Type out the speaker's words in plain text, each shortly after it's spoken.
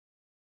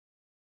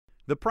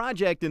The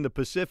project in the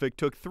Pacific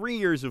took 3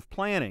 years of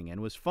planning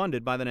and was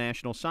funded by the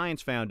National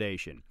Science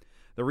Foundation.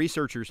 The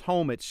researchers'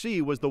 home at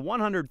sea was the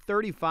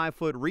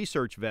 135-foot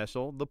research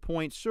vessel, the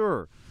Point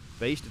Sur,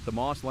 based at the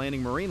Moss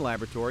Landing Marine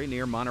Laboratory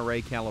near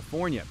Monterey,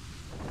 California.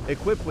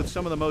 Equipped with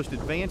some of the most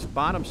advanced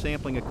bottom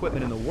sampling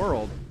equipment in the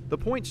world, the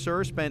Point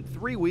Sur spent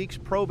 3 weeks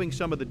probing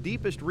some of the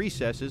deepest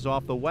recesses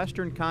off the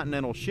western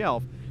continental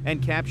shelf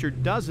and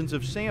captured dozens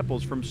of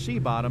samples from sea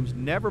bottoms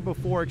never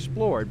before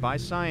explored by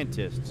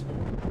scientists.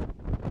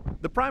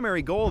 The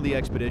primary goal of the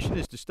expedition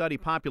is to study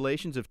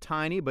populations of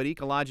tiny but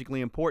ecologically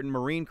important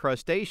marine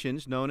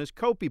crustaceans known as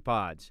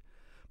copepods.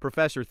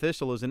 Professor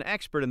Thistle is an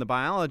expert in the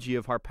biology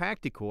of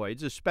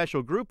harpacticoids, a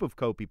special group of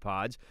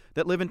copepods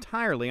that live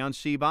entirely on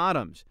sea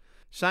bottoms.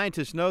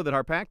 Scientists know that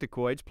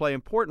harpacticoids play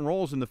important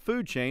roles in the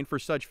food chain for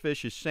such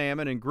fish as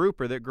salmon and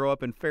grouper that grow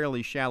up in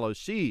fairly shallow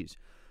seas.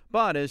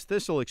 But, as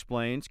Thistle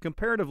explains,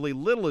 comparatively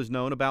little is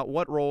known about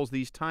what roles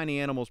these tiny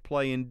animals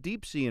play in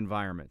deep-sea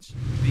environments.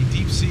 The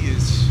deep sea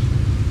is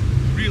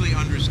really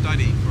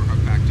understudied for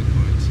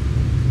harpacticoids.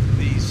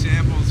 The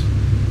samples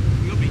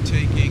we'll be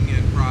taking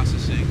and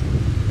processing,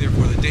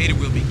 therefore the data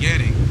we'll be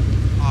getting,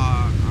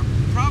 are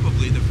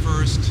probably the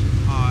first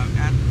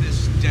at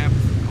this depth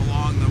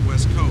along the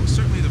west coast,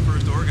 certainly the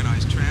first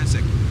organized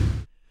transect.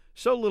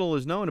 So little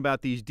is known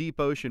about these deep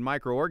ocean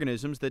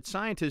microorganisms that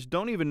scientists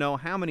don't even know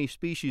how many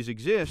species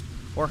exist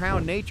or how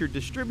nature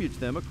distributes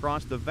them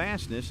across the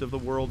vastness of the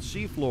world's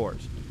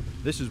seafloors.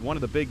 This is one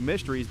of the big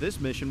mysteries this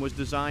mission was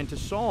designed to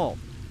solve,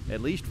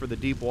 at least for the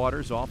deep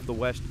waters off the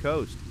west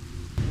coast.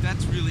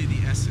 That's really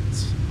the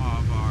essence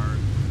of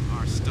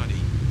our study.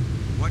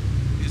 What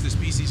is the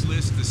species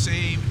list the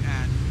same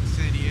at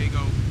San Diego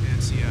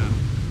and Seattle?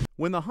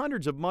 When the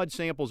hundreds of mud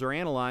samples are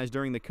analyzed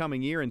during the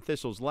coming year in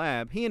Thistle's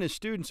lab, he and his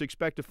students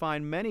expect to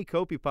find many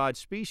copepod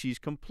species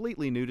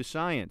completely new to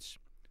science.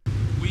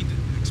 We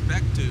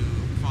expect to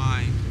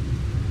find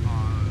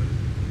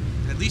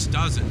at least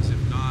dozens,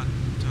 if not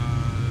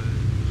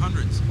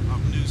hundreds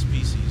of new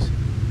species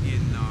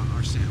in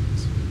our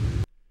samples.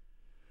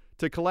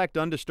 To collect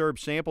undisturbed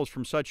samples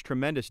from such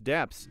tremendous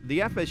depths, the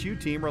FSU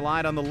team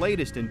relied on the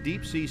latest in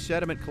deep-sea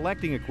sediment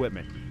collecting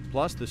equipment,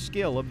 plus the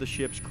skill of the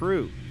ship's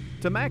crew.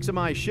 To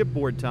maximize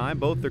shipboard time,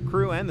 both the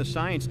crew and the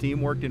science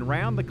team worked in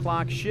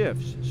round-the-clock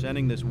shifts,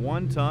 sending this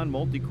 1-ton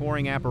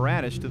multi-coring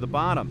apparatus to the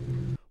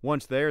bottom.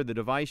 Once there, the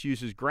device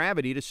uses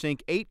gravity to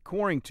sink 8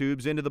 coring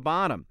tubes into the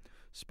bottom.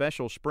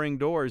 Special spring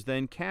doors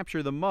then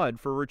capture the mud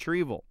for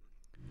retrieval.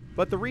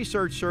 But the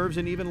research serves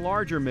an even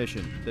larger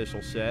mission,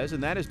 Thistle says,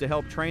 and that is to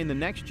help train the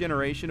next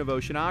generation of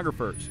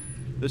oceanographers.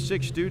 The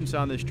 6 students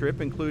on this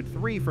trip include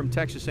 3 from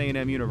Texas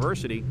A&M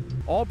University,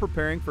 all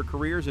preparing for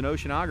careers in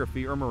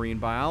oceanography or marine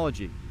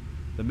biology.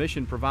 The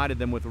mission provided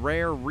them with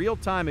rare,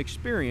 real-time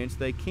experience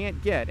they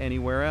can't get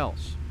anywhere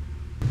else.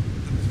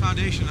 The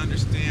foundation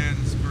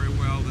understands very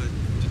well that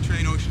to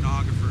train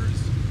oceanographers,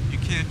 you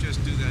can't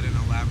just do that in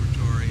a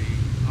laboratory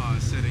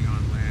setting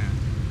on land.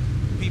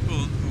 People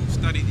who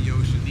study the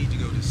ocean need to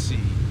go to sea.